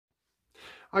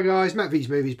Hi guys, Matt V's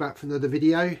Movies back for another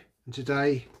video, and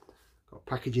today got a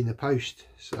package in the post,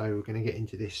 so we're going to get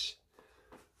into this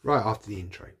right after the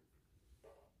intro.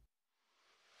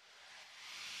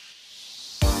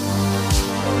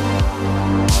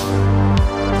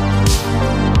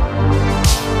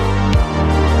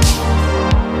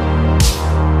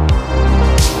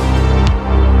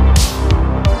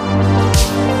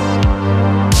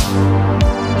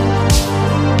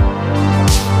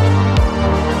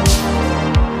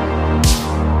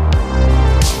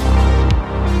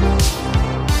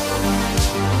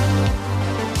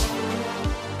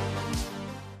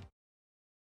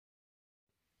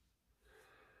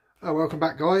 Oh, welcome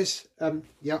back guys.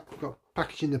 Yeah, got a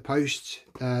package in the post.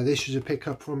 This was a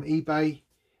pickup from eBay,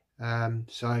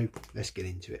 so let's get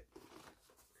into it.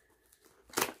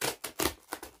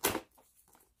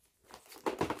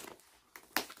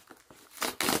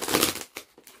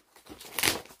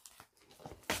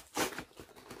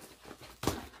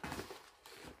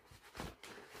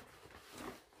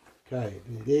 Okay,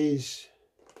 and it is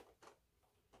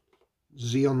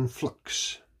Xeon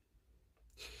Flux.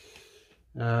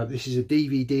 This is a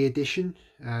DVD edition,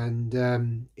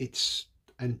 and it's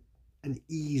an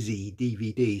easy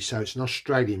DVD, so it's an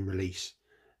Australian release.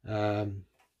 Comes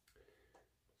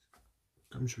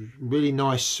with really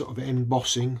nice sort of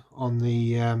embossing on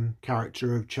the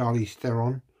character of Charlize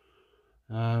Theron.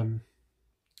 There's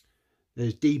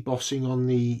debossing on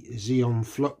the Xeon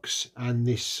Flux and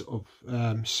this sort of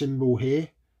symbol here,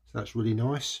 so that's really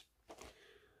nice.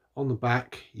 On the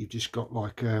back you've just got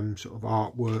like sort of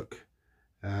artwork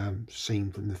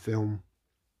scene from the film.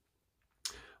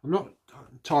 I'm not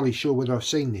entirely sure whether I've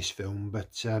seen this film,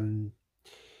 but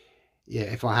yeah,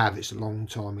 if I have, it's a long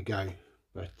time ago.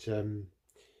 But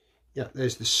yeah,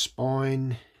 there's the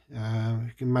spine.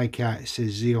 You can make out it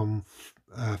says Xeon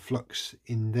Flux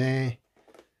in there.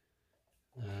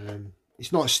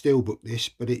 It's not a steelbook this,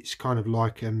 but it's kind of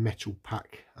like a metal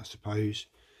pack, I suppose.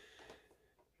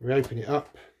 We open it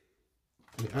up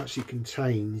and it actually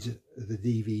contains the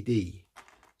DVD.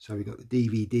 So we've got the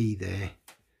DVD there,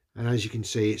 and as you can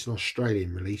see, it's an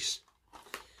Australian release.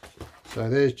 So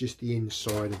there's just the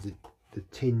inside of the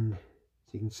tin.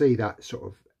 So you can see that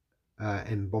sort of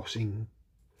embossing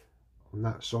on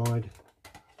that side.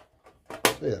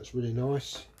 So yeah, that's really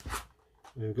nice.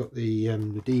 And we've got the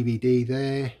DVD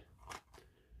there.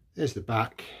 There's the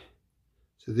back.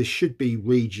 So this should be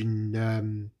region, I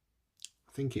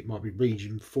think it might be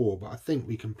region 4, but I think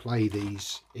we can play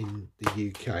these in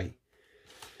the UK.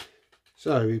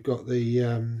 So we've got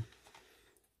the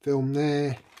film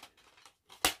there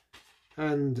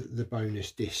and the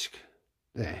bonus disc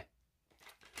there.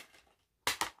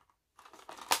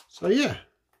 So yeah,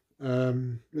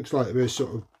 looks like we're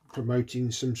sort of promoting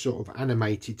some sort of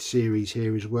animated series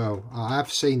here as well. I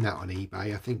have seen that on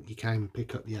eBay. I think you can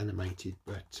pick up the animated,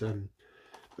 but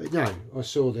no, I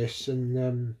saw this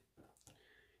and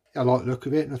I like the look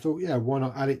of it, and I thought, yeah, why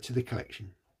not add it to the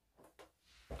collection?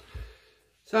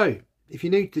 So if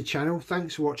you're new to the channel,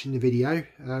 thanks for watching the video.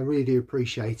 I really do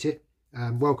appreciate it.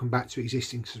 Welcome back to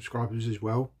existing subscribers as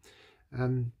well.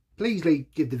 Please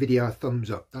give the video a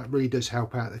thumbs up. That really does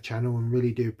help out the channel, and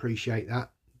really do appreciate that.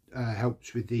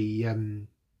 Helps with the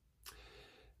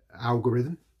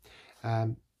algorithm.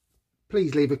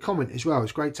 Please leave a comment as well.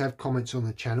 It's great to have comments on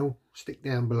the channel. Stick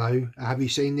down below. Have you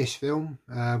seen this film?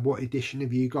 What edition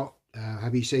have you got?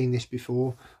 Have you seen this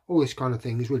before? All this kind of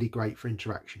thing is really great for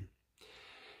interaction.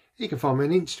 You can find me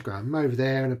on Instagram. I'm over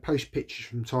there, and I post pictures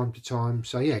from time to time.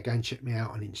 So yeah, go and check me out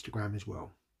on Instagram as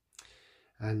well.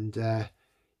 And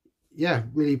yeah,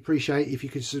 really appreciate if you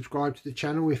could subscribe to the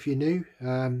channel if you're new.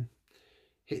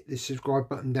 Hit the subscribe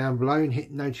button down below and hit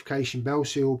the notification bell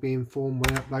so you'll be informed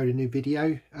when I upload a new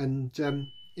video. And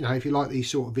you know, if you like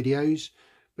these sort of videos,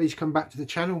 please come back to the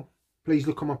channel. Please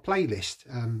look on my playlist.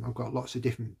 I've got lots of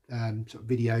different sort of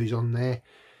videos on there,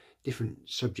 different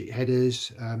subject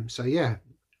headers. So yeah,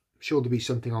 I'm sure there'll be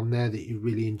something on there that you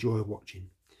really enjoy watching.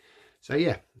 So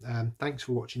yeah, thanks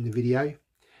for watching the video.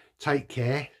 Take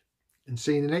care and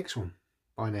see you in the next one.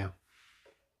 Bye now.